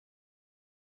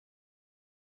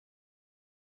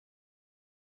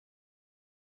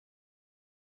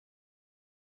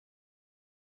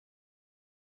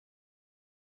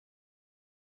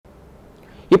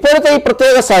ഇപ്പോഴത്തെ ഈ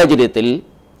പ്രത്യേക സാഹചര്യത്തിൽ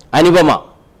അനുപമ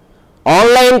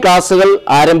ഓൺലൈൻ ക്ലാസുകൾ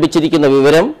ആരംഭിച്ചിരിക്കുന്ന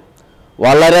വിവരം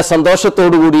വളരെ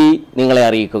സന്തോഷത്തോടുകൂടി നിങ്ങളെ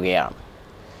അറിയിക്കുകയാണ്.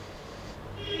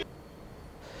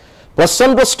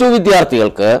 +1 +2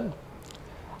 വിദ്യാർത്ഥികൾക്ക്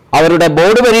അവരുടെ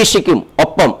ബോർഡ് പരീക്ഷയ്ക്കും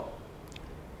ഒപ്പം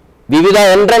വിവിധ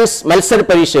എൻട്രൻസ് മത്സര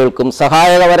പരീക്ഷകൾക്കും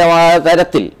സഹായകരമായ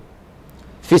തരത്തിൽ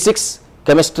ഫിസിക്സ്,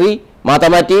 കെമിസ്ട്രി,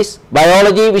 മാത്തമാറ്റിക്സ്,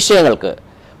 ബയോളജി വിഷയങ്ങൾക്ക്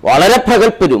വളരെ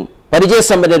പ്രഗത്ഭരും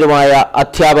പരിചയസമ്പന്നരുമായ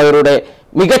അധ്യാപകരുടെ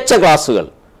മികച്ച ക്ലാസുകൾ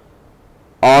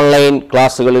ഓൺലൈൻ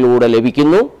ക്ലാസുകളിലൂടെ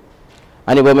ലഭിക്കുന്നു.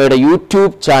 അനുപമയുടെ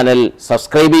യൂട്യൂബ് ചാനൽ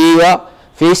സബ്സ്ക്രൈബ് ചെയ്യുക,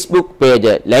 ഫേസ്ബുക്ക്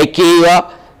പേജ് ലൈക്ക് ചെയ്യുക.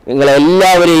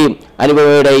 നിങ്ങളെല്ലാവരെയും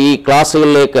അനുപമയുടെ ഈ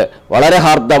ക്ലാസ്സുകളിലേക്ക് വളരെ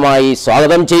ഹാർദമായി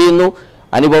സ്വാഗതം ചെയ്യുന്നു.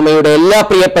 അനുപമയുടെ എല്ലാ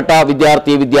പ്രിയപ്പെട്ട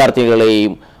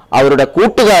വിദ്യാർത്ഥികളെയും അവരുടെ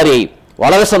കൂട്ടുകാരെയും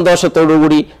വളരെ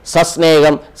സന്തോഷത്തോടുകൂടി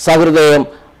സസ്നേഹം സഹൃദയം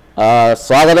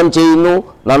സ്വാഗതം ചെയ്യുന്നു.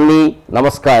 നന്ദി,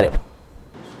 നമസ്കാരം.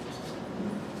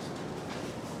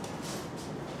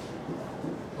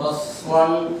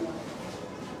 +1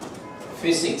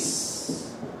 Physics.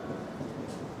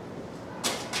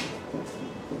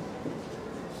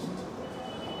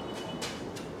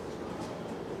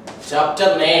 Chapter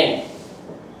 9.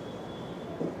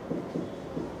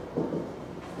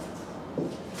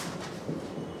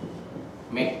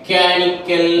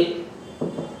 Mechanical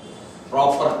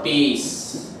properties.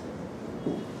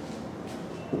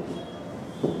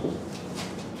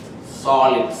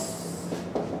 Solids.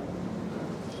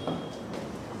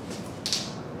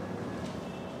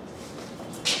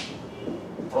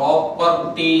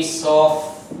 Properties of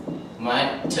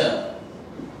matter.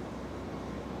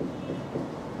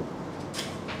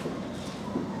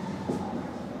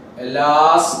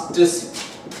 Elasticity.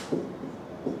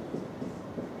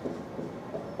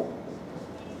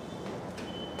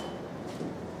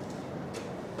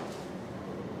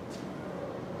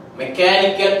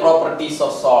 Mechanical properties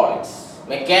of solids.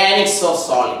 Mechanics of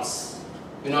solids.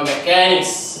 You know,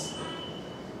 mechanics.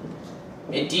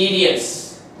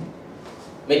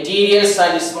 Materials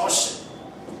and its motion.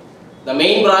 The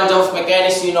main branch of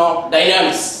mechanics, you know,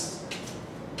 dynamics.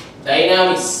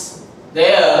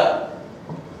 There,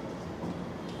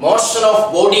 motion of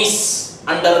bodies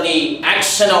under the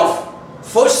action of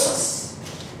forces.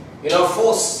 You know,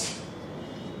 force.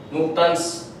 Newton's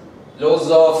laws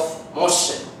of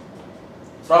motion.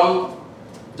 From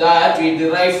that we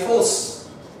derive force.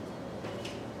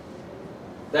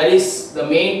 That is the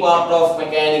main part of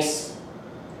mechanics,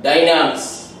 dynamics.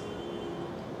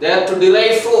 There, to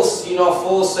derive force, you know,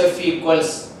 force F equals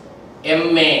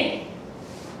ma,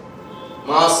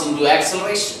 mass into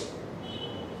acceleration,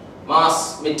 mass,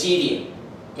 material,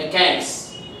 mechanics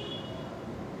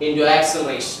into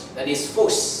acceleration. That is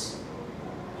force.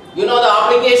 You know the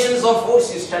applications of force,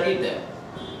 you studied there.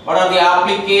 What are the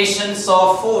applications of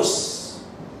force?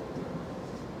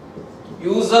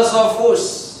 Uses of force.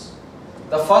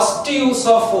 The first use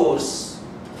of force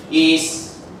is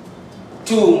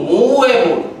to move a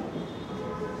body.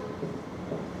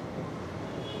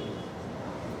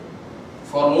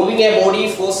 For moving a body,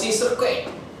 force is required.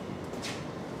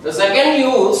 The second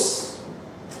use,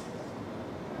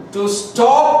 to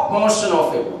stop motion of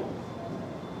a body.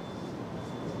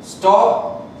 Stop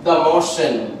the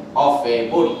motion of a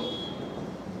body.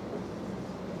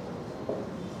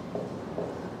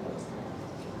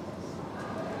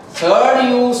 Third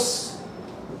use,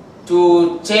 to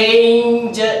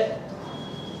change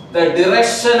the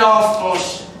direction of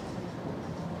motion.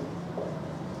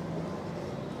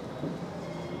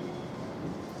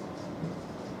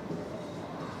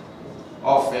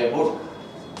 Of a body.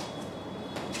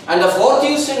 And the fourth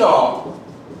use, you know,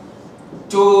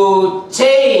 to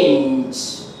change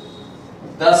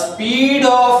the speed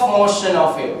of motion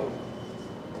of a body.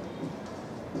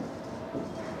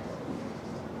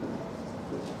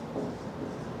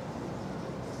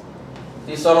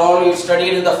 These are all you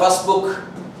studied in the first book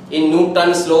in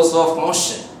Newton's laws of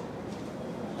motion.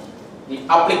 The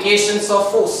applications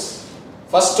of force.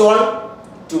 First one,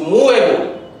 to move a body.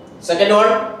 Second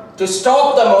one, to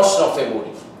stop the motion of a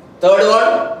body. Third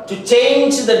one, to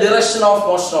change the direction of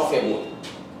motion of a body.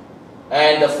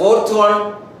 And the fourth one,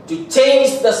 to change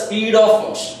the speed of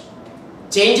motion.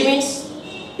 Change means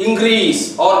increase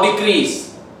or decrease.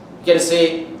 You can say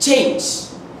change.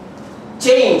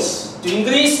 Change, to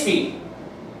increase speed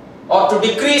or to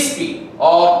decrease speed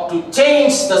or to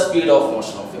change the speed of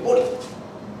motion of a body.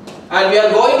 And we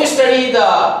are going to study the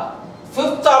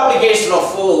fifth application of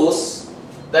force,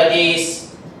 that is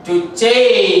to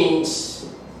change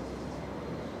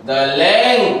the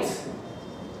length,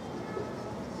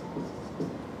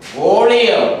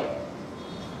 volume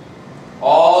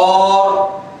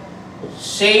or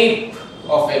shape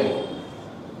of a ball.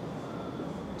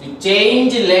 To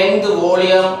change length,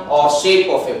 volume or shape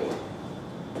of a ball.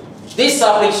 This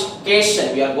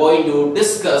application we are going to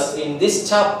discuss in this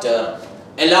chapter,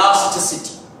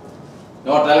 elasticity.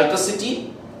 Not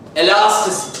electricity,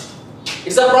 elasticity.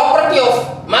 It's a property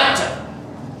of matter.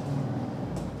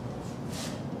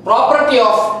 Property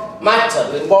of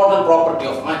matter, the important property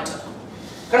of matter.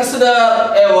 Consider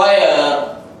a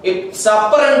wire. Its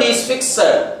upper end is fixed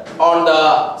on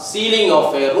the ceiling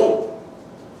of a room.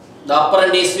 The upper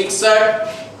end is fixed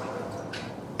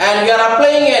and we are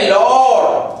applying a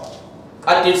load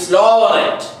at its lower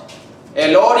end.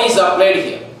 A load is applied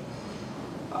here.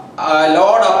 A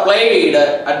load applied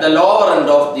at the lower end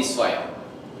of this wire.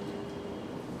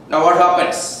 Now what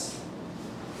happens?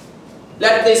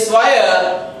 Let this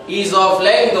wire is of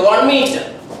length 1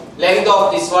 meter. Length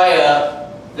of this wire,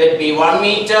 let be 1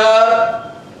 meter.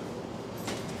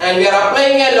 And we are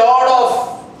applying a load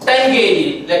of 10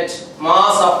 kg. Let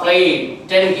mass applied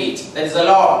 10 kg. That is a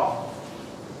load.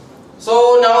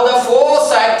 So now the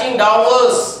force acting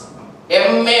downwards,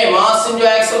 MA, mass into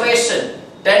acceleration,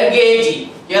 10 kg.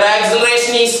 Here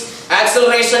acceleration is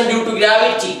acceleration due to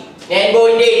gravity,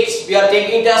 9.8. We are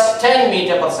taking it as 10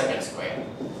 meter per second square.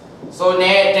 So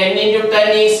 10 into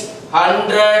 10 is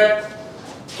 100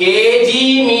 kg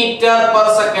meter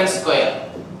per second square.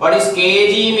 What is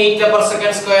kg meter per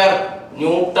second square?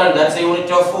 Newton, that's the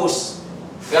unit of force.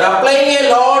 We are applying a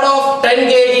load of 10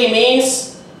 kg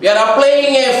means we are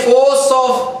applying a force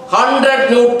of 100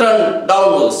 Newton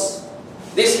downwards.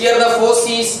 This here the force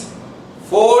is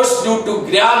force due to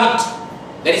gravity.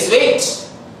 That is weight.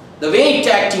 The weight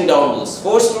acting downwards.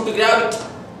 Force due to gravity.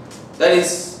 That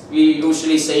is we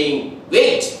usually saying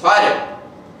weight, Farad.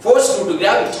 Force due to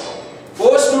gravity.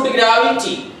 Force due to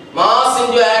gravity. Mass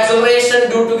into acceleration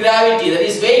due to gravity, that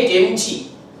is weight, mg.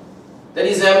 That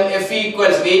is F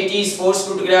equals, weight is force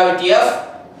due to gravity,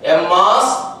 F, m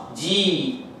mass,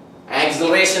 g,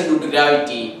 acceleration due to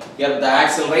gravity, here the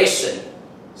acceleration.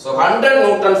 So 100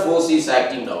 Newton force is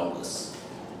acting downwards.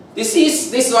 This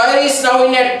wire is now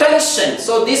in a tension,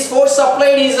 so this force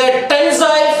applied is a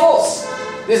tensile force.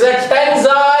 This is a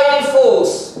tensile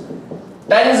force.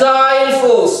 Tensile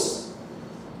force.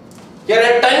 Here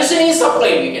a tension is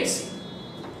applied, we can see.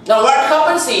 Now what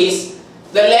happens is,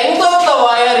 the length of the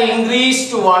wire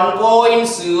increased to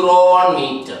 1.01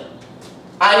 meter.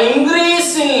 An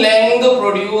increase in length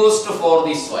produced for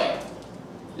this wire.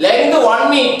 Length 1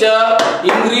 meter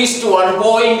increased to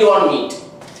 1.1 meter.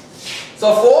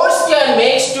 So force can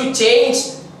make to change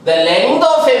the length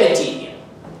of a material.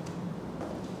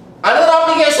 Another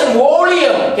application,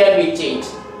 volume can be changed.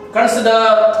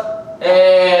 Consider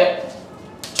a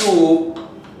tube,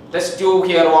 test tube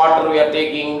here, water we are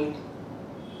taking,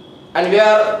 and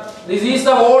this is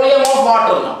the volume of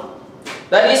water now.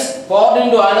 That is poured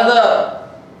into another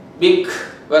big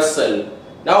vessel.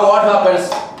 Now what happens?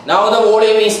 Now the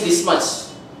volume is this much.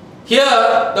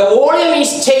 Here the volume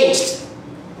is changed.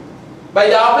 By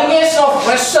the application of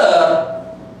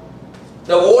pressure,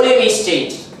 the volume is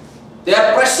changed.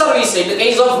 Their pressure is in the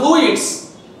case of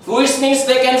fluids. Fluids means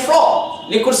they can flow.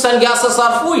 Liquids and gases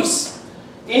are fluids.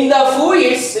 In the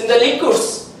fluids, in the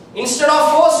liquids, instead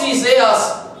of force we say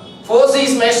as force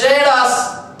is measured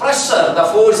as pressure, the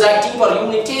force acting per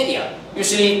unit area.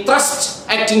 Usually thrust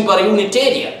acting per unit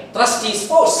area. Thrust is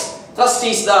force. Thrust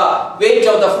is the weight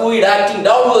of the fluid acting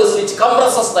downwards which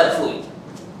compresses that fluid.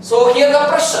 So here the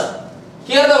pressure.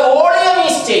 Here the volume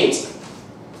is changed.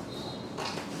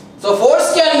 So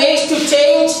force can make to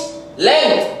change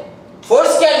length.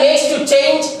 Force can make to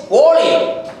change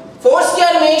volume. Force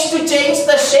can make to change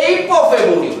the shape of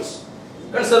a body.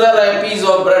 Consider a piece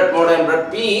of bread, modern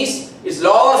bread piece. Its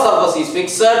lower surface is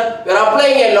fixed. We are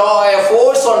applying a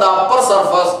force on the upper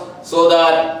surface so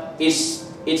that its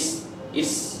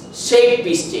shape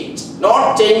is changed.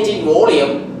 Not change in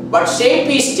volume, but shape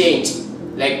is changed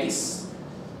like this.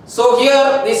 So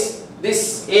here this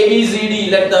ABCD,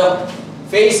 let the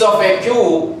face of a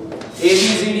cube.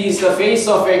 ABCD is the face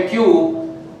of a cube.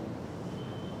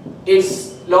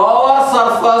 Its lower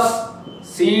surface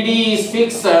CD is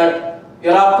fixed. You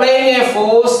are applying a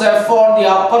force F on the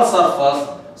upper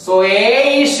surface. So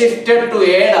A is shifted to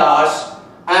A dash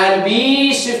and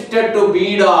B is shifted to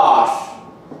B dash.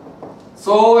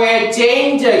 So a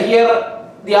change here,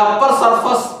 the upper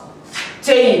surface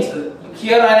changed.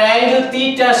 Here an angle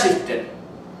theta shifted.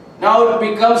 Now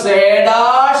it becomes A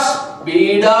dash,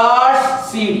 B dash,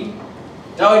 CD.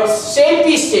 Now its shape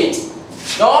is changed.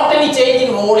 Not any change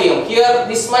in volume. Here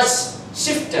this much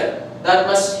shifted, that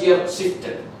much here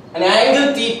shifted. An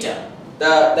angle theta,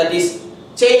 that is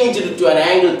changed to an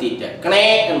angle theta.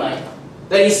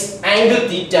 That is angle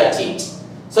theta change.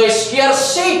 So here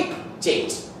shape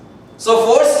change. So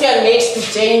force can make to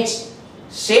change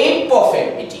shape of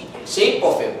a material, shape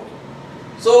of a body.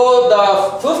 So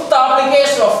the fifth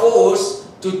application of force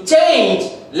to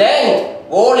change length,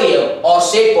 volume or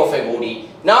shape of a body.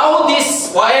 Now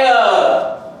this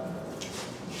wire,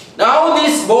 now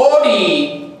this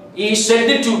body is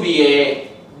said to be a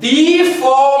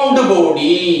deformed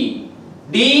body.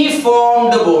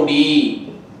 Deformed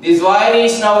body. This wire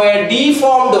is now a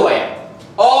deformed wire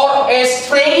or a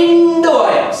strained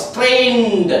wire.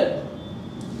 Strained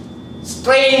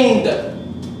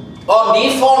or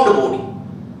deformed body.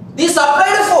 This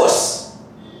applied force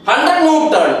 100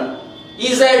 Newton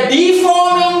is a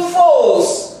deforming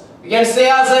force. We can say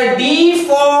as a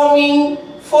deforming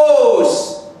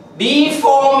force.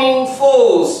 Deforming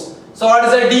force. So what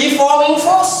is a deforming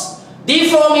force?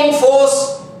 Deforming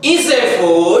force is a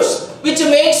force which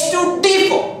makes to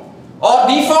deform, or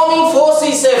deforming force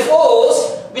is a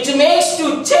force which makes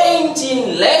to change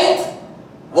in length,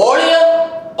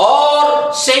 volume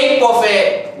or shape of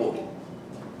a body.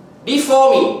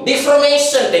 Deforming,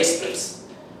 deformation takes place.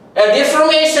 A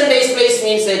deformation takes place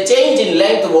means a change in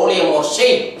length, volume or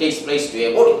shape takes place to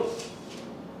a body.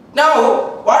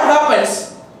 Now what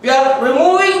happens? We are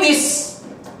removing this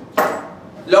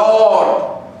load.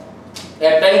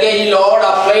 A 10 kg load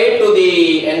applied to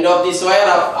the end of this wire,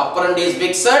 upper end is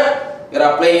fixed. We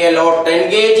are applying a load 10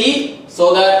 kg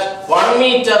so that 1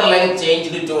 meter length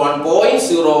changed to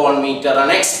 1.01 meter.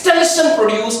 An extension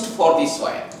produced for this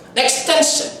wire. An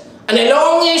extension, an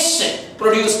elongation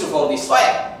produced for this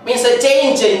wire. Means a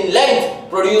change in length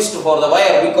produced for the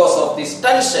wire because of this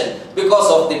tension, because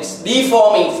of this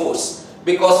deforming force,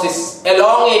 because this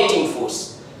elongating force.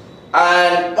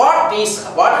 And what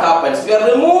happens? We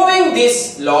are removing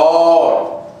this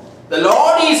load. The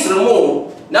load is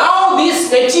removed. Now this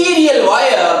material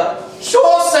wire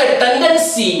shows a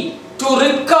tendency to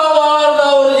recover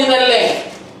the original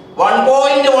length.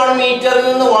 1.1 meter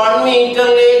in the 1 meter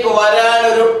lake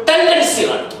varan tendency.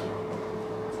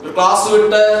 Class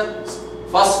with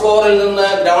first floor in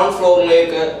the ground floor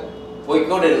lake. What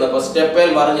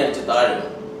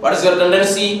is your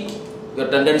tendency? Your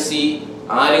tendency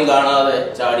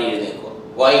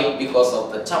why? Because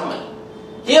of the chamman.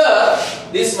 Here,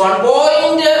 this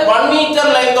 1.1 meter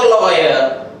length of the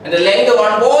wire and the length of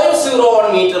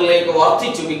 1.01 meter length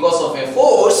worked because of a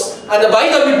force, and by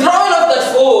the withdrawal of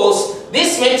that force,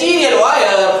 this material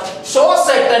wire shows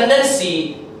a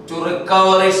tendency to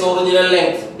recover its original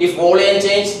length. If volume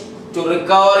change, to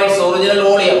recover its original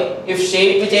volume. If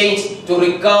shape change, to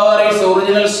recover its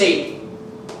original shape.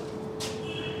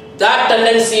 That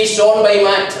tendency is shown by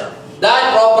matter.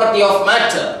 That property of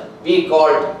matter we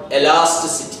called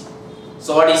elasticity.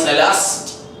 So what is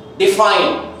elasticity?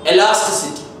 Define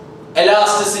elasticity.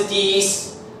 Elasticity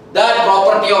is that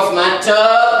property of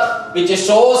matter which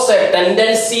shows a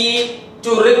tendency to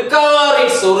recover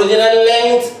its original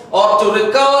length, or to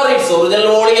recover its original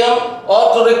volume,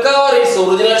 or to recover its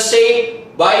original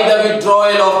shape by the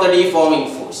withdrawal of the deforming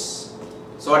force.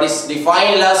 So what is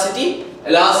define elasticity?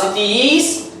 Elasticity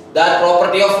is that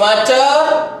property of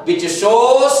matter which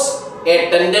shows a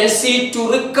tendency to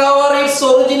recover its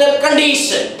original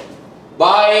condition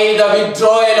by the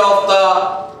withdrawal of the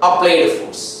applied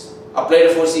force.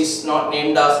 Applied force is not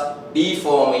named as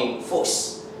deforming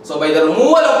force. So by the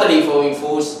removal of the deforming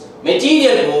force,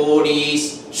 material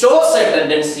bodies shows a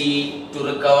tendency to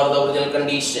recover the original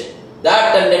condition.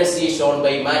 That tendency is shown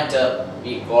by matter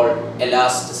we call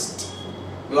elasticity.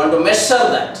 We want to measure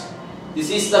that. This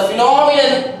is the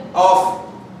phenomenon of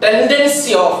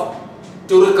tendency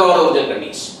to recover the original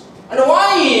condition. And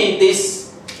why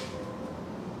this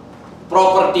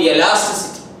property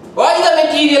elasticity? Why the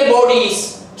material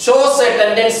bodies shows a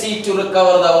tendency to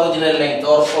recover the original length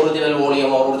or original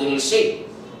volume or original shape?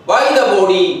 Why the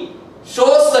body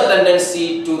shows the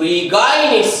tendency to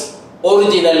regain its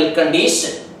original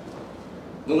condition?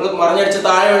 Because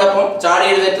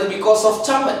of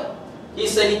chamman.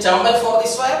 Is any chamman for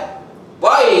this wire?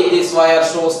 Why this wire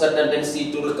shows the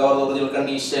tendency to recover the original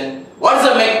condition? What is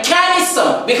the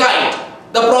mechanism behind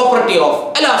the property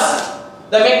of elasticity?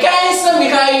 The mechanism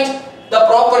behind the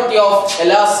property of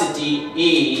elasticity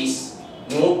is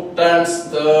Newton's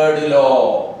third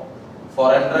law.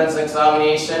 For entrance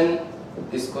examination,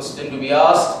 this question to be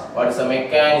asked, what is the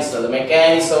mechanism? The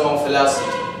mechanism of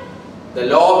elasticity. The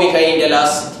law behind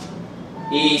elasticity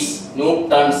is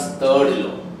Newton's third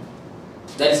law.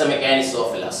 That is the mechanism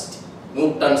of elasticity.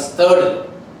 Newton's third law.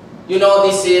 You know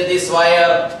this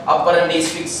wire, upper end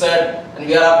is fixed and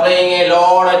we are applying a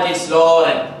load at its lower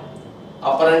end.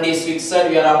 Upper end is fixed,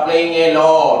 we are applying a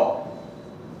load.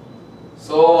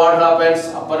 So what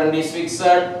happens? Upper end is fixed,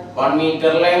 1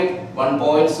 meter length,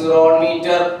 1.01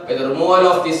 meter. With the removal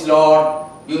of this load,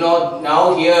 you know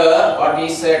now here what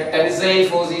is a tensile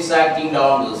force is acting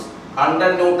downwards.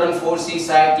 100 Newton force is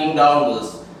acting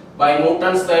downwards. By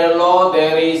Newton's third law,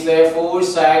 there is a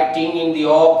force acting in the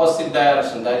opposite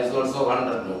direction. That is also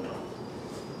 100 Newton.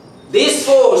 This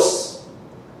force,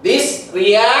 this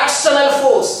reactional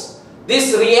force,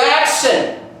 this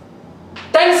reaction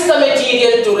tends the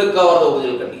material to recover the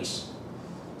original condition.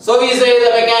 So we say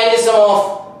the mechanism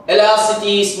of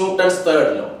elasticity is Newton's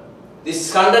third law.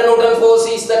 This 100 Newton force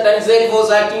is the tensile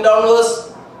force acting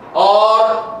downwards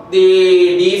or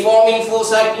the deforming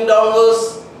force acting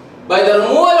downwards. By the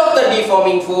removal of the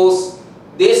deforming force,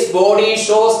 this body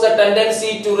shows the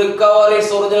tendency to recover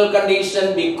its original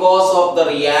condition because of the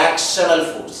reactional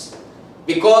force.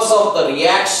 Because of the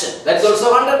reaction, that is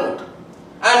also 100 Newton.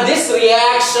 And this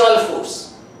reactional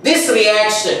force, this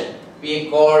reaction we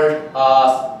called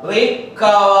as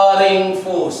recovering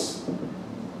force.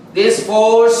 This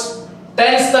force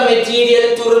tends the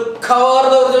material to recover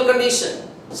the original condition.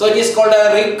 So it is called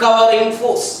a recovering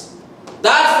force.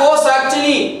 That force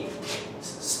actually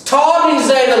stored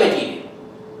inside the material.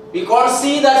 We can't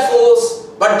see that force,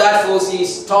 but that force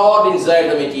is stored inside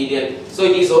the material. So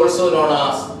it is also known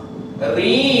as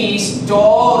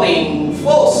restoring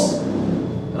force.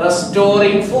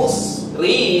 Restoring force.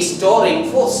 Restoring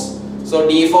force. So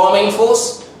deforming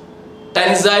force,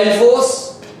 tensile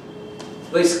force,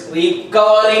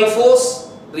 recovering force,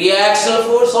 reactional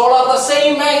force, all are the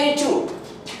same magnitude.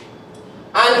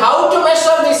 And how to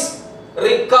measure this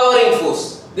recovering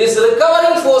force? This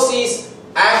recovering force is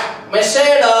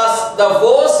measured as the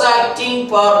force acting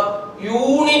per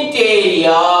unit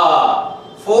area.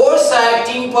 Force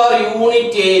acting per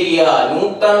unit area,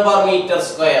 Newton per meter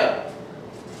square.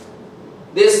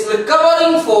 This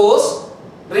recovering force,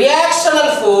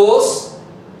 reactional force,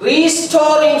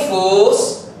 restoring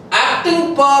force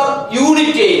acting per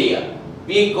unit area,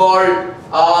 we call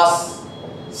as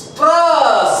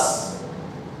stress.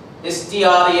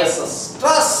 S-T-R-E-S-S,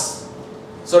 stress.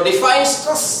 So define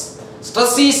stress.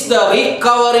 Stress is the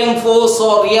recovering force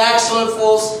or reactional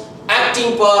force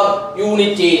acting per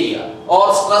unit area,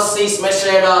 or stress is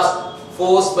measured as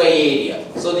force by area.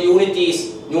 So the unit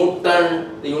is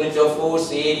Newton, the unit of force,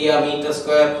 area meter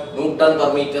square, Newton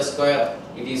per meter square.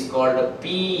 It is called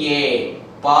PA,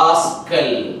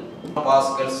 Pascal.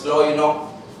 Pascal, slow you know.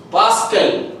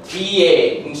 Pascal, PA,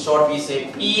 in short we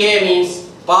say PA means,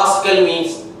 Pascal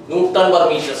means Newton per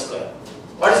meter square.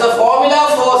 What is the formula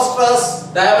for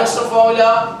stress? Dimensional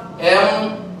formula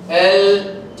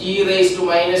M-L T raised to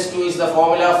minus 2 is the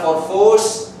formula for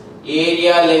force.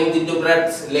 Area, length into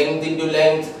breadth, length into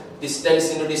length,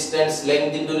 distance into distance,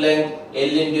 length into length,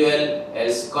 L into L, L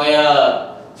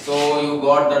square. So you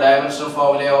got the dimensional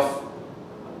formula of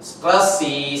stress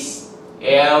is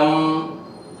M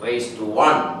raised to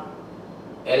 1.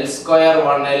 L square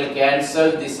 1L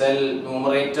cancelled, this L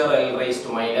numerator L raised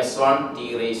to minus 1,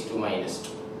 T raised to minus 2.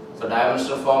 So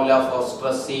dimensional formula for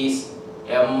stress is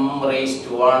M raised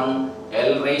to 1,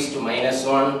 L raised to minus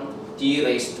 1, T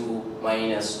raised to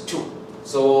minus 2.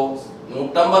 So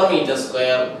Newton per meter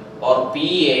square or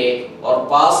PA or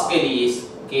Pascal is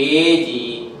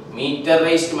kg meter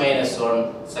raised to minus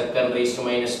 1 second raised to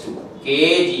minus 2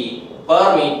 kg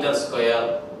per meter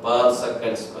square per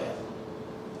second square.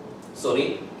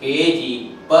 Sorry,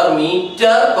 kg per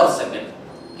meter per second.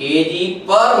 Kg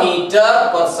per meter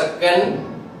per second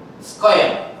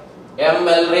square.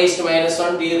 ml raised to minus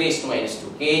 1, d raised to minus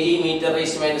 2. Kg meter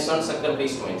raised to minus 1, second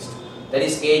raised to minus 2. That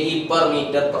is kg per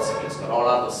meter per second square. All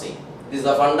are the same. This is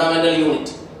the fundamental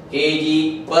unit.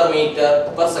 Kg per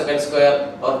meter per second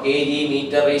square or kg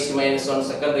meter raised to minus 1,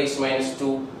 second raised to minus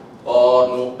 2 or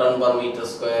Newton per meter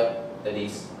square. That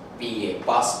is PA,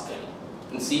 Pascal.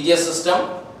 In CGS system,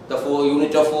 the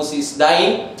unit of force is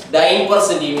dyne per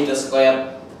centimeter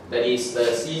square. That is the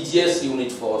CGS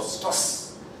unit for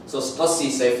stress. So stress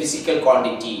is a physical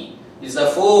quantity. It is a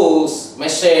force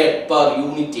measured per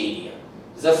unit area.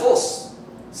 It is a force.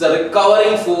 It is a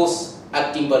recovering force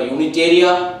acting per unit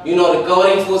area. You know,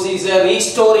 recovering force is a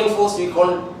restoring force. We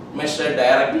can't measure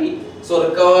directly. So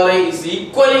recovery is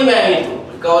equal in magnitude.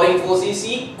 Recovering force is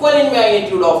equal in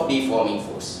magnitude of deforming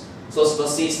force. So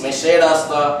stress is measured as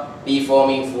the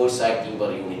deforming force acting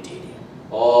per unit area.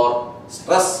 Or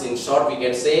stress, in short we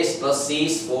can say stress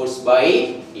is force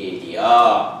by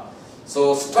area.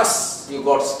 So stress, you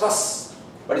got stress.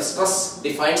 What is stress?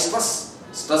 Define stress.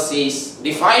 Stress is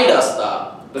defined as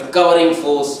the recovering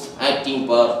force acting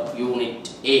per unit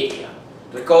area.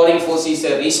 Recovering force is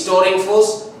a restoring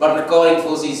force, but recovering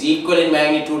force is equal in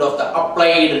magnitude of the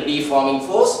applied deforming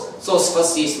force. So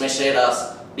stress is measured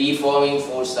as deforming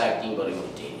force acting per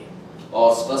unit area,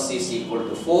 or stress is equal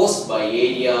to force by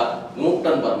area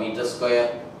Newton per meter square,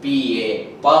 PA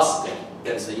Pascal.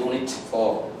 That is the unit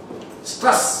for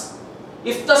stress.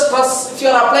 If you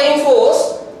are applying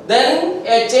force, then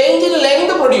a change in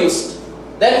length produced.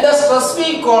 Then the stress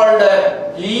we called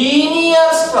linear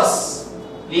stress.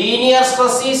 Linear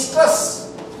stress is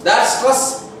stress. That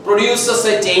stress produces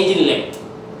a change in length.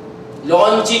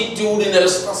 Longitudinal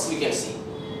stress we can see.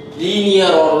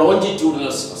 Linear or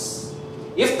longitudinal stress.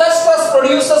 If the stress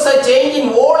produces a change in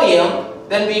volume,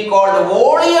 then we call the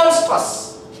volume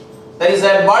stress. That is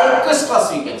a bulk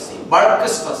stress we can see. Bulk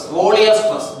stress, volume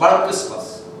stress, bulk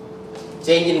stress.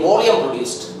 Change in volume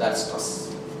produced that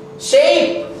stress.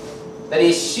 Shape, that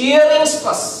is shearing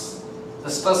stress. The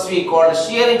stress we call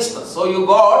shearing stress. So you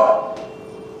got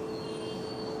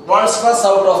one stress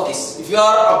out of this. If you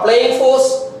are applying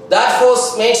force, that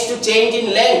force makes to change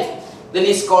in length, then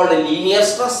it's called a linear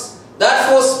stress. That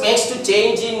force makes to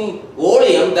change in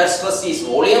volume, that stress is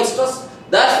volume stress.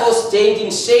 That force change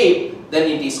in shape, then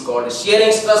it is called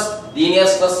shearing stress. Linear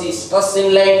stress is stress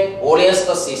in length, volume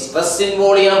stress is stress in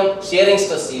volume, shearing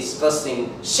stress is stress in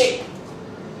shape.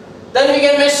 Then we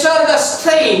can measure the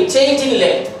strain, change in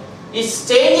length. Its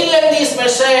change in length is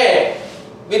measured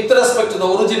with respect to the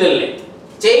original length.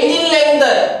 Change in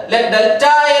length, let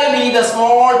delta L be the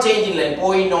small change in length,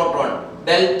 0.01.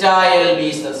 Delta L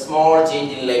be the small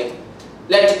change in length.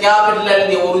 Let capital L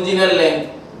the original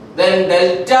length. Then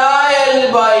delta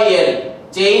L by L,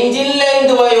 change in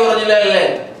length by original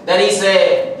length. That is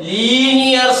a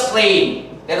linear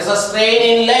strain. There is a strain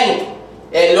in length,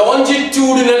 a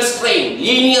longitudinal strain,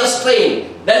 linear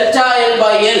strain, delta L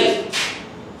by L.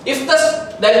 If the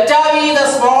delta V is the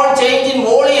small change in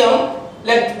volume,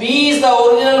 let V is the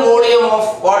original volume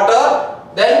of water,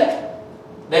 then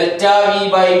delta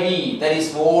V by V, that is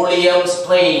volume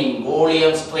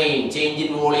strain, change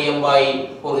in volume by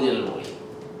original volume.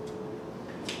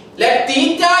 Let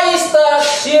theta is the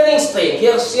shearing strain.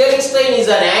 Here shearing strain is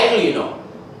an angle, you know.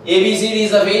 ABCD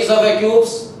is the base of a cube.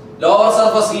 Lower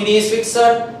surface CD is fixed.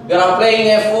 We are applying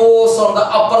a force on the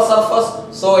upper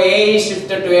surface. So A is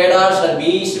shifted to A dash and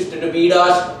B is shifted to B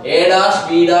dash. A dash,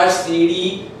 B dash,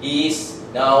 CD is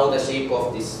now the shape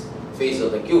of this face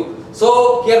of the cube.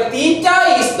 So here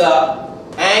theta is the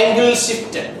angle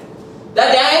shifted.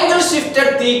 That angle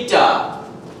shifted theta,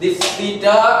 this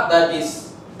theta, that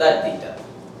is that theta.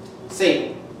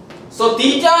 Same. So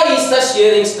theta is the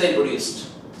shearing strain produced.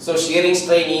 So shearing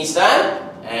strain is an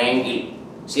angle.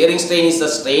 Shearing strain is the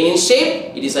strain in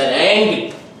shape. It is an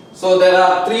angle. So there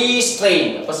are three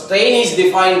strain. A strain is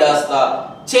defined as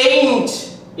the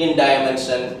change in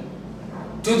dimension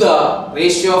to the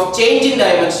ratio of change in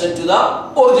dimension to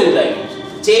the original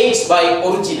dimension. Change by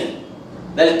original.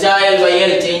 Delta L by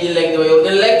L, change in length by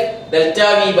original length.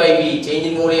 Delta V by V, change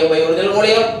in volume by original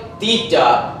volume.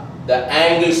 Theta, the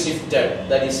angle shifted,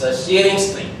 that is a shearing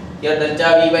strain. Here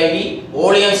delta V by V,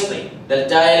 volume strain.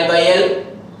 Delta L by L,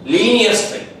 linear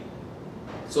strain.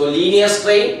 So linear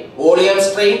strain, volume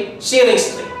strain, shearing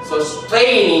strain. So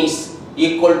strain is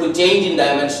equal to change in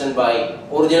dimension by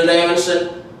original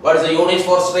dimension. What is the unit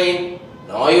for strain?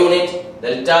 No unit.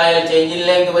 Delta L, change in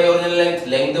length by original length.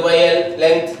 Length by L,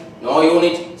 length, no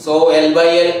unit. So L by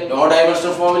L, no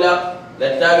dimensional formula.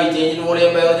 Delta V, change in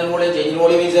volume by original volume. Change in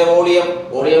volume is a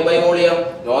volume. Volume by volume,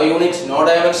 no unit, no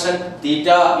dimension.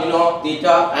 Theta, you know,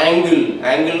 theta,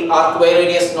 angle arc by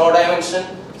radius, no dimension.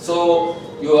 So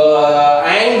your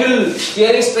angle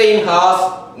shearing strain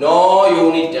has no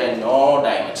unit and no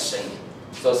dimension.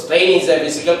 So strain is a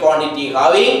physical quantity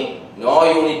having no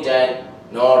unit and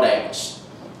no dimension.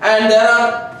 And there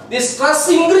are, this stress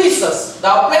increases, the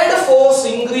applied force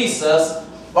increases.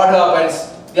 What happens?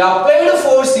 The applied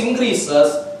force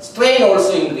increases, strain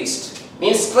also increased.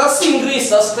 Means stress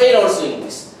increases, strain also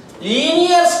increases.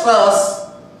 Linear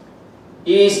stress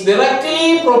is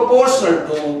directly proportional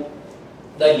to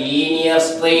the linear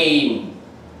strain.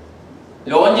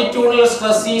 Longitudinal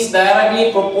stress is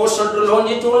directly proportional to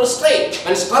longitudinal strain.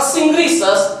 When stress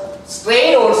increases,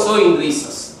 strain also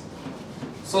increases.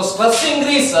 So stress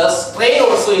increases, strain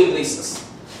also increases.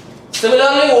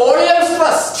 Similarly, volume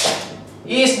stress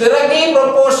is directly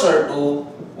proportional to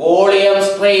volume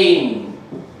strain.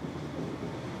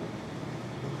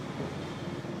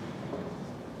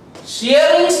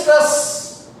 Shearing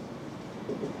stress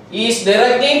is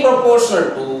directly proportional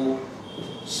to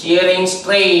shearing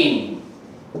strain.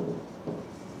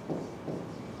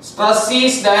 Stress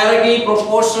is directly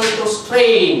proportional to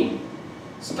strain.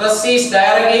 Stress is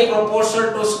directly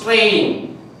proportional to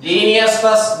strain. Linear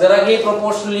stress directly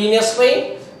proportional to linear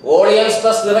strain. Volume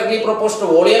stress directly proportional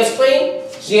to volume strain.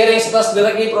 Shearing stress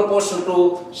directly proportional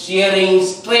to shearing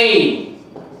strain.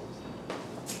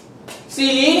 See,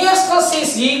 linear stress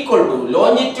is equal to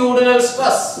longitudinal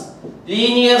stress.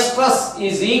 Linear stress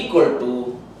is equal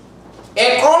to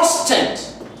a constant.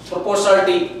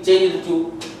 Proportionality changed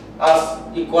to as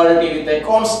equality with a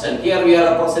constant. Here we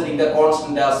are representing the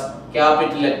constant as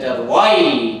capital letter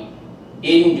Y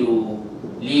into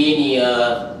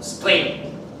linear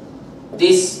strain.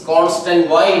 This constant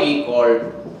Y we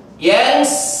call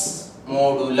Young's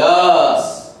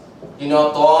modulus. You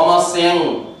know Thomas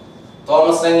Young.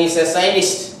 Thomas Young is a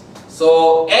scientist.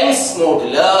 So Young's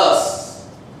modulus.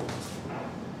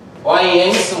 Why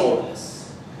Young's modulus?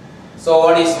 So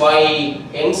what is Y?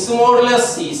 Young's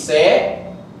modulus is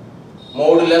a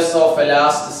modulus of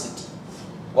elasticity.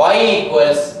 Y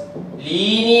equals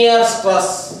linear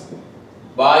stress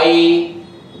by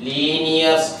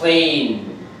linear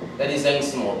strain. That is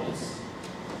Young's modulus.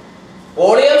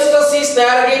 Volume stress is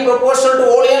directly proportional to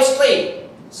volume strain.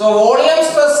 So volume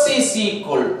stress is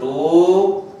equal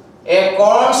to a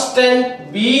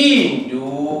constant B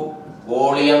into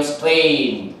volume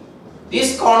strain.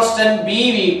 This constant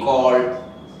B we call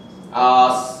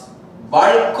as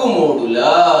bulk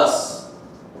modulus.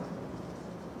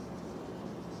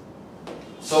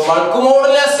 So bulk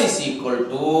modulus is equal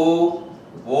to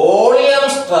volume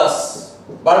stress,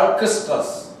 bulk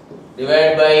stress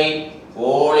divided by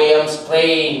volume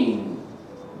strain.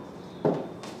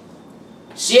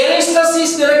 Shearing stress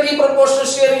is directly proportional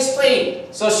to shearing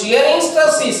strain. So shearing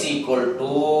stress is equal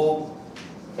to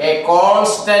a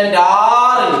constant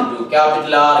R into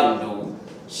capital R into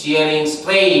shearing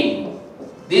strain.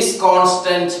 This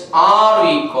constant R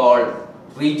we call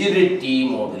rigidity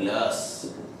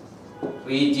modulus.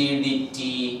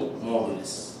 Rigidity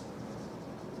modulus.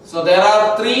 So there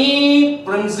are three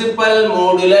principal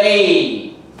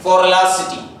moduli for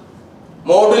elasticity.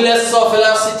 Modulus of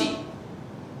elasticity.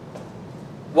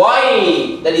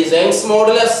 Y, that is Young's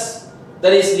modulus,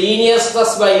 that is linear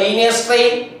stress by linear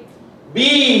strain.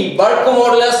 B, bulk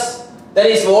modulus, that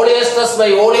is volume stress by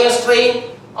volume strain.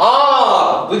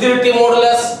 R, rigidity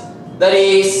modulus, that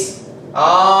is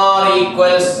R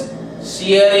equals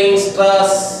shearing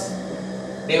stress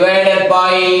divided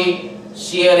by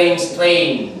shearing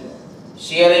strain.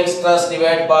 Shearing stress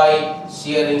divided by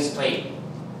shearing strain.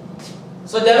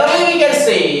 So generally we can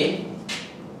say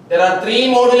there are three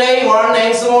moduli: one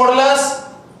Young's modulus,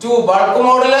 two bulk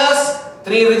modulus,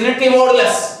 three rigidity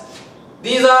modulus.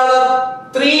 These are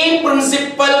the three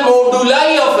principal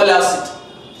moduli of elasticity.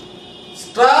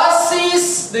 Stress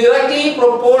is directly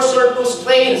proportional to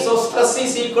strain. So stress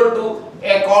is equal to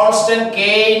a constant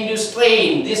K into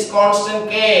strain. This constant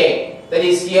K, that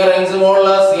is here Young's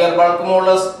modulus, here bulk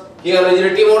modulus, here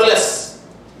rigidity modulus.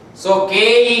 So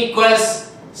K equals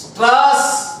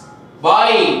stress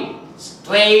by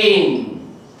strain.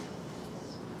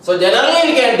 So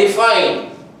generally we can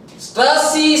define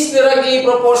stress is directly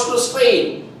proportional to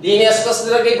strain. Linear stress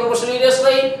directly proportional to linear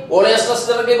strain. Volume stress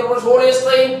directly proportional to volume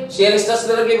strain. Shearing stress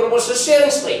directly proportional to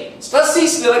shearing strain. Stress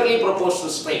is directly proportional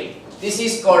to strain. This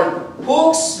is called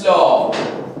Hooke's law.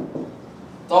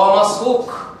 Thomas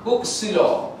Hooke's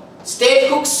law. State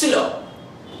Hooke's law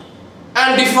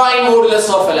and define modulus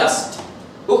of elasticity.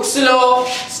 Hooke's law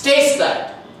states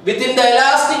that within the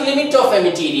elastic limit of a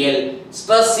material,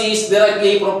 stress is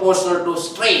directly proportional to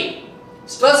strain.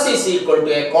 Stress is equal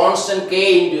to a constant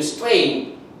K into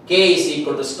strain. K is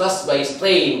equal to stress by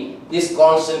strain. This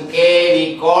constant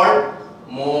K we call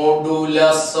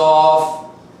modulus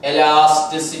of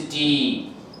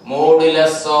elasticity.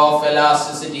 Modulus of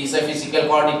elasticity is a physical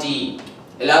quantity.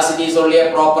 Elasticity is only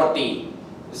a property.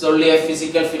 It is only a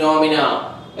physical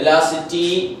phenomena.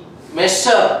 Elasticity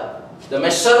measure. The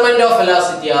measurement of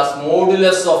elasticity as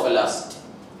modulus of elasticity,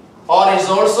 or is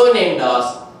also named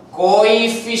as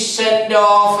coefficient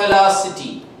of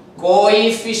elasticity.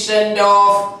 Coefficient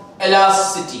of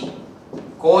elasticity.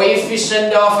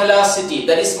 Coefficient of elasticity,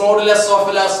 that is modulus of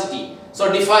elasticity. So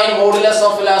define modulus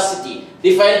of elasticity.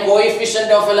 Define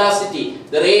coefficient of elasticity.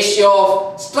 The ratio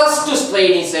of stress to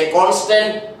strain is a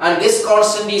constant, and this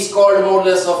constant is called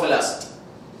modulus of elasticity.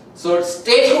 So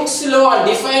state Hooke's law and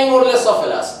define modulus of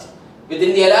elasticity.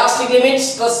 Within the elastic limit,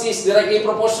 stress is directly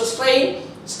proportional to strain.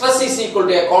 Stress is equal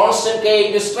to a constant K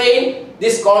into strain.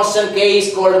 This constant K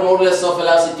is called modulus of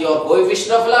elasticity or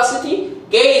coefficient of elasticity.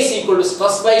 K is equal to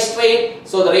stress by strain.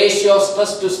 So the ratio of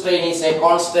stress to strain is a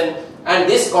constant, and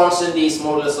this constant is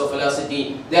modulus of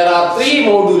elasticity. There are three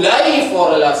moduli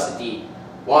for elasticity.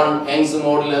 One Young's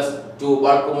modulus, two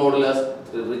bulk modulus,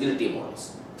 three rigidity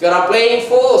modulus. If you are applying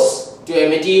force to a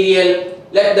material,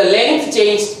 let the length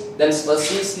change, then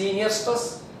stress is linear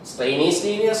stress. Strain is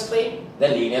linear strain,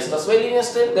 then linear stress by linear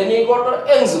strain, then you got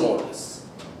a Young's modulus.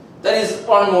 That is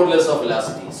one modulus of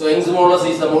velocity. So Young's modulus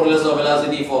is the modulus of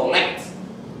velocity for length.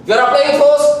 If you are applying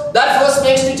force, that force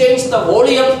makes to change the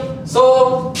volume.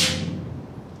 So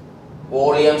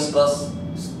volume stress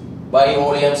by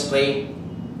volume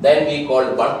strain, then we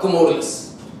call bulk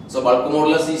modulus. So bulk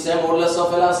modulus is a modulus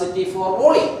of velocity for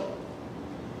volume.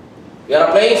 We are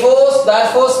applying force,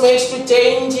 that force makes to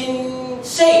change in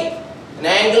shape. An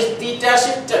angle theta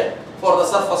shifted for the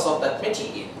surface of that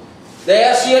material.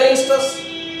 There shearing stress,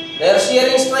 there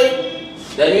shearing strain,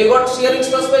 then we got shearing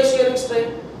stress by shearing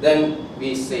strain, then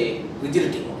we say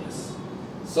rigidity modulus.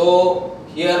 So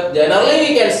here generally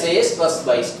we can say stress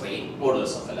by strain,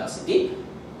 modulus of velocity.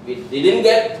 We didn't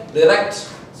get direct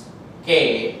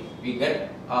K, we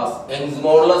get as Young's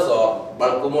modulus or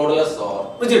bulk modulus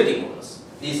or rigidity modulus.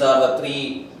 These are the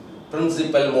three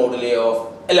principal moduli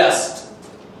of elasticity.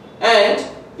 And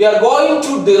we are going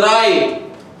to derive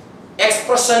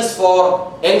expressions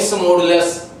for Young's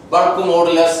modulus, bulk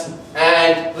modulus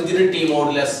and rigidity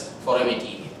modulus for a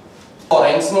material. For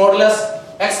Young's modulus,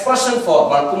 expression for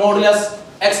bulk modulus,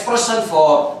 expression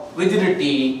for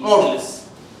rigidity modulus.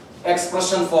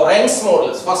 Expression for Young's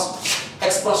modulus, first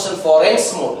expression for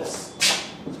Young's modulus.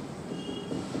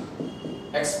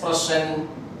 Expression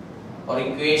or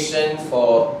equation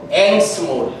for Young's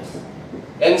modulus.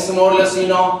 Young's modulus, you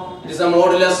know, it is a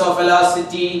modulus of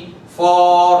velocity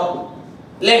for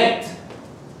length.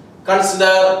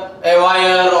 Consider a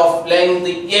wire of length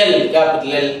L,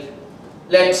 capital L.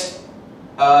 Let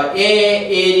A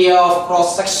area of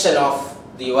cross section of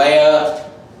the wire.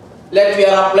 Let we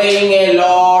are applying a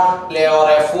load or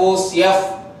a force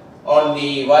F on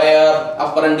the wire.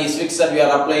 Upper end is fixed. We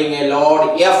are applying a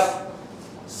load F.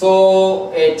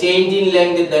 So a change in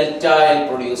length delta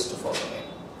L produced for the wire.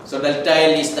 So delta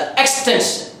L is the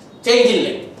extension, change in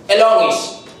length,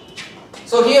 elongation.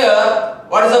 So here,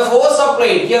 what is the force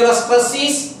applied? Here the stress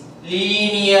is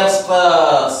linear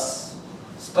stress.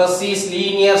 Stress is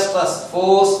linear stress,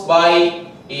 force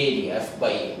by area, F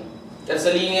by A. That's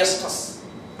a linear stress.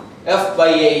 F by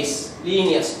A is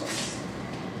linear stress.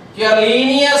 Here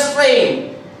linear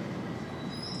strain.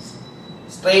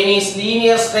 Strain is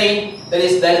linear strain, that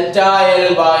is delta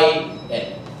L by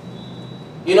L.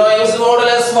 You know Young's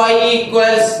modulus Y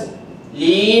equals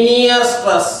linear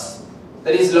stress,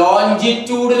 that is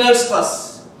longitudinal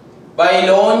stress by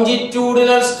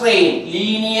longitudinal strain,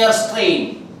 linear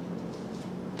strain.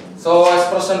 So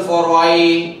expression for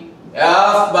Y,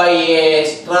 F by A,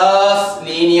 stress,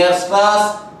 linear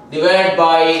stress divided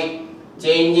by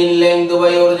change in length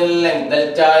by original length,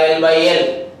 delta L by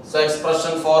L. So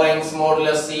expression for Young's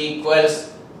modulus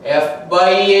equals F by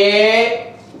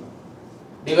A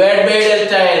divided by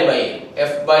delta L by A.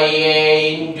 F by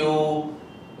A into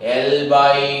L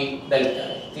by delta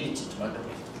L.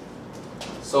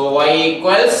 So Y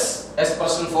equals,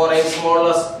 expression for Young's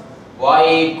modulus,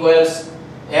 Y equals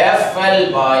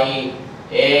FL by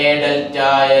A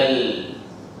delta L.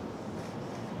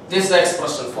 This is the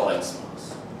expression for Young's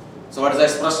modulus. So what is the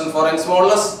expression for Young's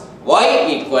modulus? Y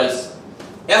equals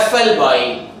FL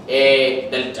by A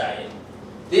delta L.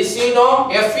 This you know,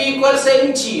 F equals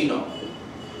mg, you know.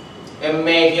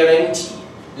 Ma here mg,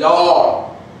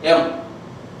 log m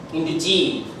into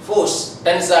g, force,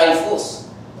 tensile force.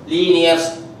 Linear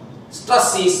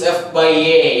stress is F by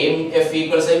A, F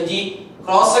equals mg.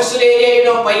 Cross sectional area, you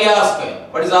know, pi r square.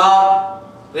 What is r?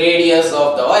 Radius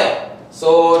of the wire.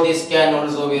 So this can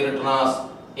also be written as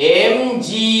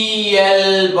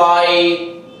mgl by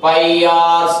pi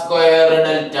r square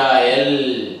delta L.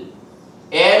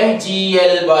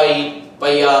 mgl by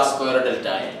pi r square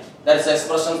delta L. That is the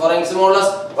expression for Young's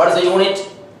modulus. What is the unit?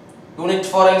 Unit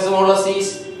for Young's modulus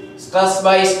is stress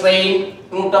by strain.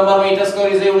 Newton per meter square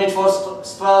is the unit for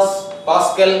stress.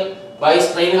 Pascal by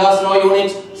strain has no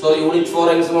unit. So unit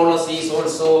for Young's modulus is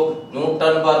also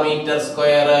Newton per meter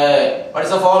square. What is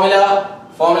the formula?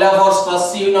 Formula for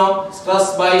stress, you know,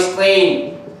 stress by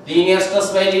strain. Linear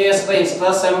stress by linear strain.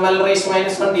 Stress ml raised to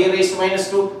minus 1, d raised to minus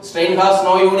 2. Strain has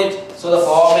no unit. So the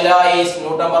formula is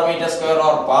Newton per meter square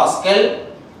or Pascal.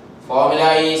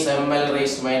 Formula is ml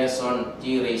raised to minus 1,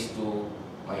 t raised to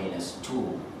minus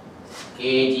 2.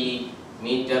 kg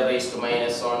meter raised to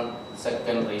minus 1,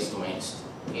 second raised to minus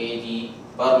 2. kg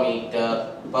per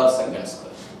meter per second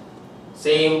square.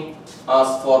 Same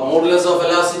as for modulus of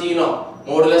velocity, you know.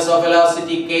 Modulus of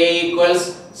velocity K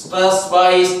equals stress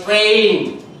by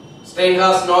strain. Strain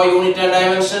has no unit and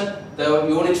dimension. The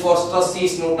unit for stress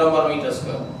is Newton per meter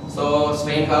square. So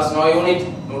strain has no unit.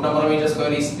 Newton per meter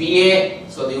square is PA.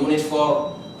 So the unit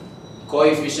for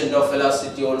coefficient of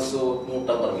velocity also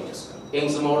Newton per meter square.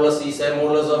 Young's modulus is a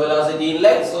modulus of velocity in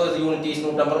length, so the unit is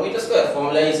Newton per meter square.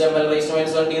 Formula is ml raised to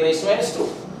minus 1 t raised to minus 2.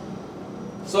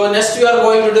 So next we are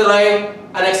going to derive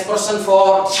an expression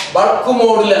for bulk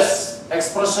modulus.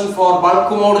 Expression for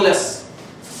bulk modulus.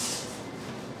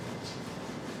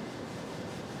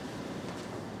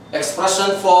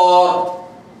 Expression for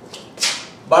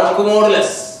bulk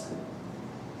modulus.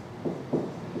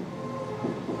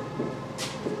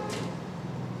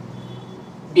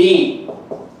 B.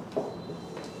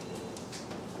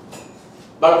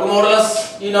 Bulk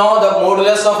modulus, you know the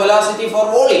modulus of velocity for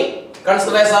volume.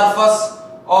 Consider a surface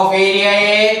of area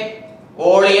A.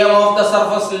 Volume of the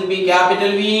surface will be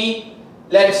capital V.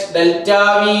 Let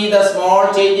delta V the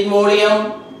small change in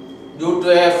volume due to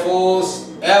a force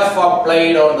F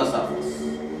applied on the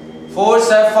surface.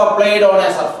 Force F applied on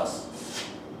a surface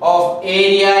of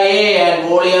area A and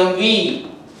volume V.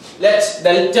 Let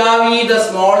delta V the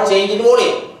small change in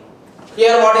volume.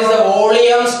 Here what is the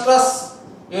volume stress?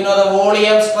 You know the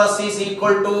volume stress is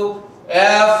equal to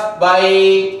F by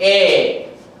A.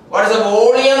 What is the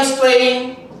volume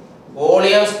strain?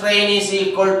 Volume strain is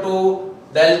equal to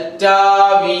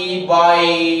delta V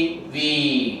by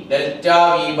V.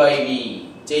 Delta V by V.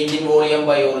 Change in volume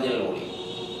by original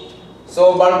volume.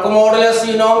 So bulk modulus,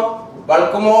 you know,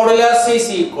 bulk modulus is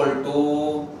equal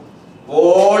to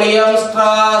volume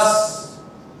stress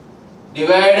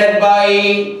divided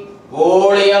by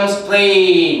volume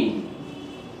strain.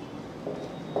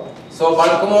 So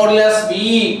bulk modulus V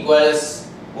equals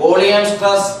volume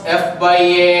stress F by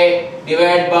A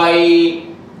divided by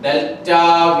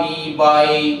delta V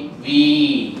by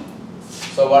V.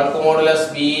 So bulk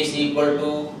modulus V is equal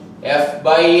to F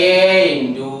by A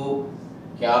into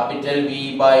capital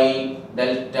V by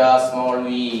delta small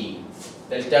v.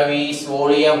 Delta V is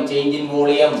volume, change in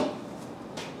volume.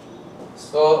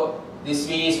 So this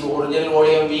V is original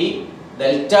volume V.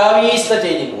 Delta V is the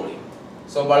change in volume.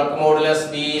 So bulk modulus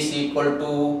V is equal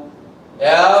to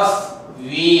F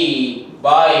V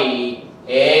by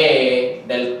A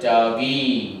delta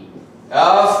V.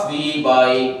 F V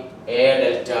by A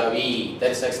delta V.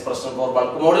 That is expression for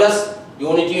bulk modulus.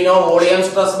 Unit you know, volume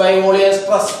stress by volume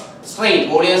stress. Strain,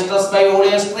 volume stress by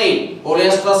volume strain.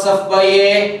 Volume stress F by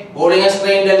A, volume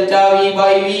strain delta V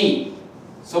by V.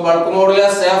 So bulk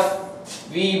modulus F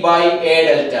V by A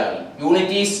delta V.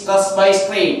 Unit is stress by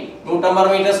strain. Newton per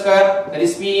meter square, that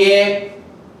is PA.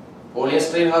 Volume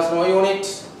strain has no unit.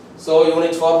 So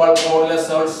unit for bulk modulus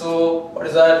also, what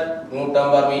is that? Newton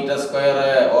per meter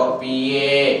square or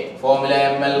PA. Formula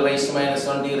ml raised to minus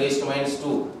 1 t raised to minus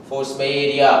 2. Force by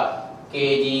area.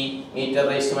 Kg, meter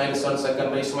raised to minus 1,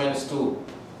 second raised to minus 2.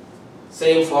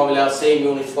 Same formula, same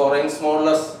unit for Young's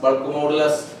modulus, bulk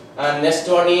modulus. And next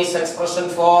one is expression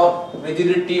for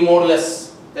rigidity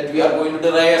modulus. That we are going to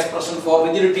derive expression for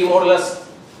rigidity modulus.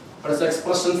 What is the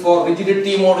expression for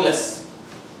rigidity modulus?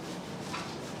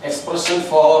 Expression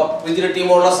for rigidity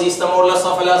modulus is the modulus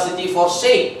of velocity for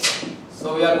shape.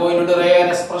 So we are going to derive an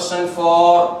expression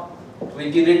for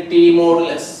rigidity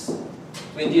modulus.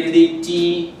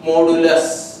 Rigidity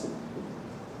modulus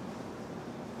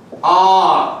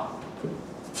R.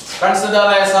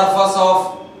 Consider a surface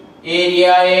of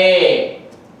area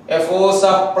A force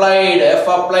applied, F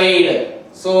applied.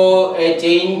 So a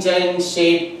change in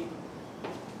shape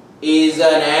is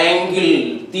an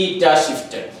angle theta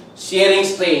shifted. Shearing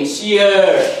strain,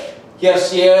 sheared. Here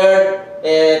sheared,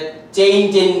 a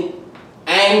change in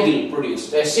angle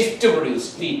produced, a shift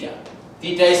produced, theta.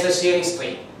 Theta is the shearing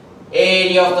strain.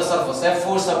 Area of the surface, F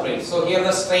force applied. So here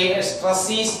the strain stress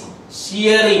is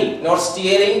shearing, not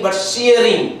steering but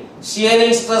shearing.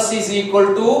 Shearing stress is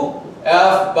equal to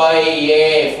F by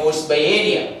A, force by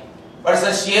area. What is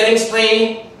the shearing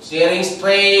strain? Shearing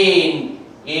strain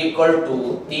equal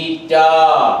to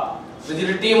theta.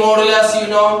 Rigidity modulus, you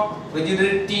know,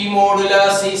 rigidity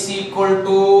modulus is equal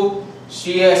to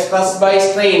shear stress by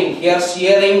strain. Here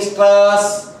shearing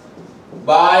stress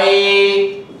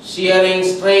by shearing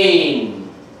strain.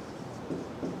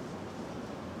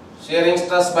 Shearing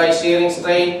stress by shearing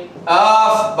strain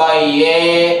F by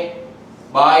A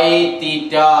by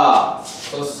theta.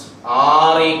 So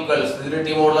R equals,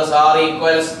 rigidity modulus R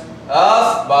equals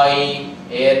F by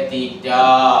A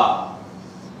theta.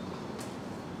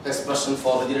 Expression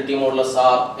for rigidity modulus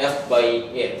R F by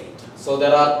A theta. So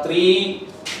there are three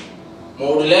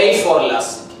moduli for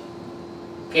elasticity.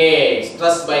 Okay,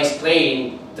 stress by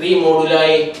strain, three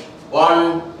moduli.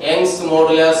 One, Young's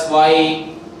modulus Y,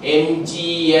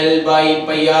 mgl by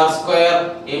pi r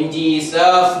square. Mg is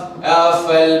F,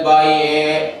 Fl by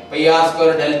A, pi r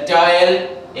square delta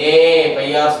L, A,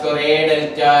 pi r square A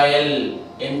delta L,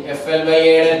 Fl by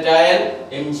A delta L,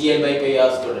 mgl by pi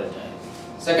r square delta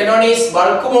L. Second one is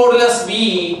bulk modulus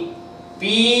V,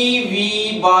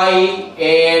 PV by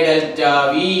A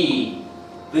delta V.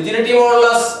 Rigidity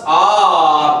modulus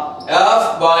R,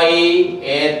 F by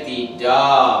A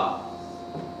theta.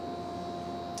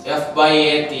 F by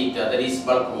A theta, that is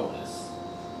bulk modulus.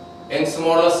 Young's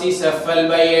modulus is FL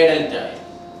by A delta.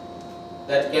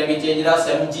 That can be changed as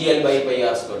MGL by pi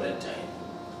r square delta.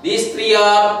 These three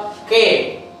are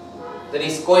K, that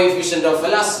is coefficient of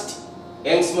velocity.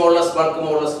 Young's modulus, bulk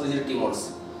modulus, rigidity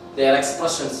modulus. They are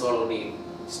expressions already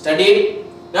studied.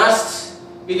 Next,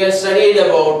 we can study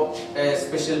about a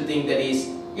special thing, that is,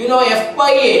 you know, F by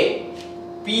A,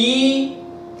 PV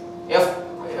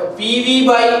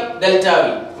by delta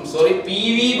V. I'm sorry,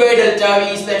 PV by delta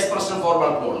V is the expression for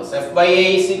bulk modulus. F by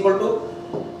A is equal to,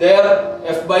 there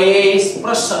F by A is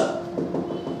pressure.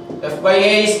 F by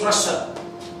A is pressure.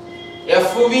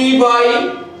 FV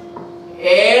by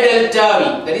A delta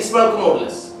V, that is bulk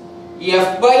modulus.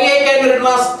 F by A can be written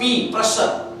as P,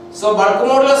 pressure. So bulk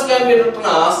modulus can be written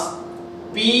as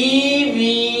PV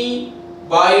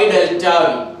by delta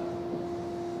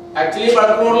V. Actually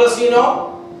bulk modulus, you know,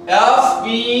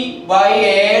 FV by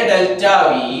A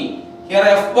delta V. Here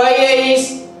F by A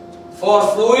is, for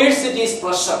fluids it is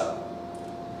pressure.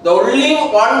 The only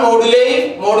one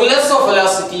modulus of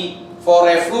velocity for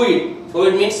a fluid.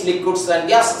 Fluid means liquids and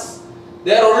gases.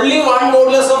 There are only one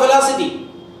modulus of velocity,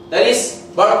 that is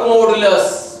bulk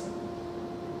modulus.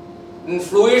 In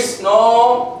fluids,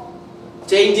 no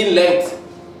change in length,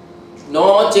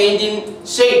 no change in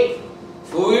shape.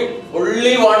 Fluid,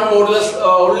 only one modulus,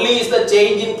 only is the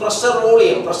change in pressure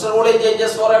volume. Pressure volume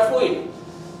changes for a fluid.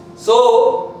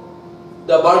 So,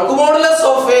 the bulk modulus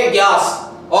of a gas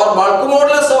or bulk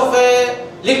modulus of a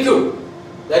liquid,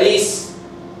 that is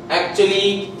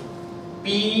actually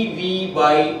PV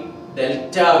by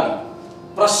delta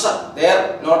V. Pressure,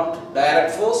 there not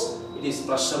direct force, it is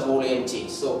pressure volume change.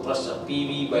 So pressure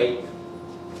PV by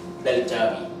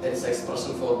delta V. That is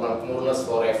expression for bulk modulus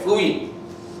for a fluid.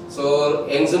 So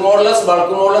Young's modulus,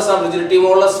 bulk modulus and rigidity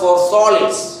modulus for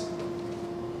solids.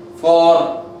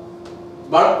 For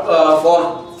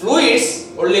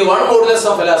fluids, only one modulus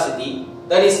of velocity,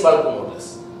 that is bulk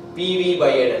modulus, PV by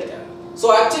A delta V.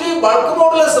 So actually bulk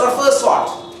modulus refers what?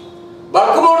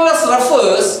 Bulk modulus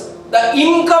refers the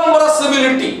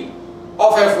incompressibility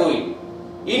of a fluid.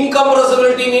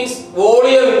 Incompressibility means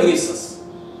volume increases,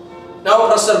 now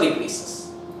pressure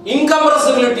decreases.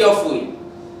 Incompressibility of fluid.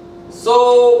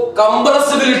 So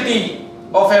compressibility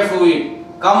of a fluid.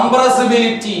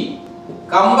 Compressibility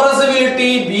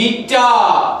beta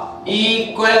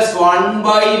equals 1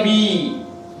 by B.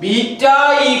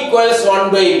 Beta equals 1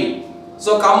 by B.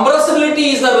 So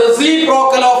compressibility is the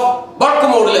reciprocal of bulk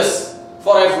modulus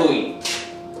for a fluid.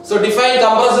 So define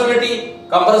compressibility.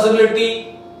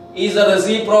 Compressibility is the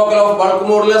reciprocal of bulk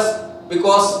modulus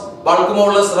because bulk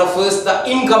modulus refers the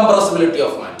incompressibility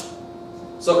of matter.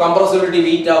 So compressibility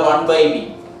beta 1 by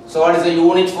B. So what is the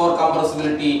unit for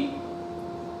compressibility?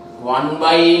 1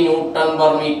 by Newton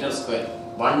per meter square.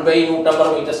 1 by Newton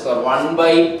per meter square. 1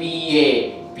 by PA.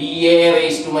 PA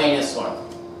raised to minus 1.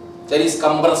 That is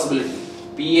compressibility.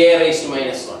 PA raised to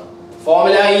minus 1.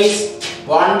 Formula is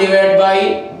 1 divided by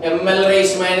ml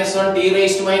raised to minus 1 t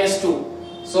raised to minus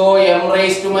 2. So m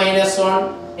raised to minus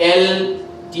 1 L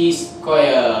t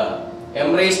square.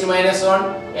 M raised to minus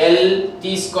 1 L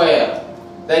t square.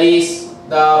 That is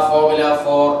the formula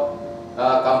for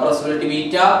compressibility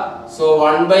beta. So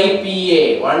 1 by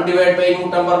PA, 1 divided by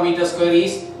Newton per meter square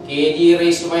is kg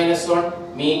raised to minus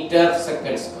 1 meter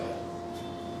second square.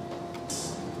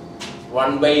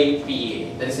 1 by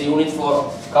PA, that is the unit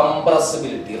for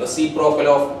compressibility, reciprocal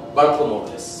of bulk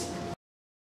modulus.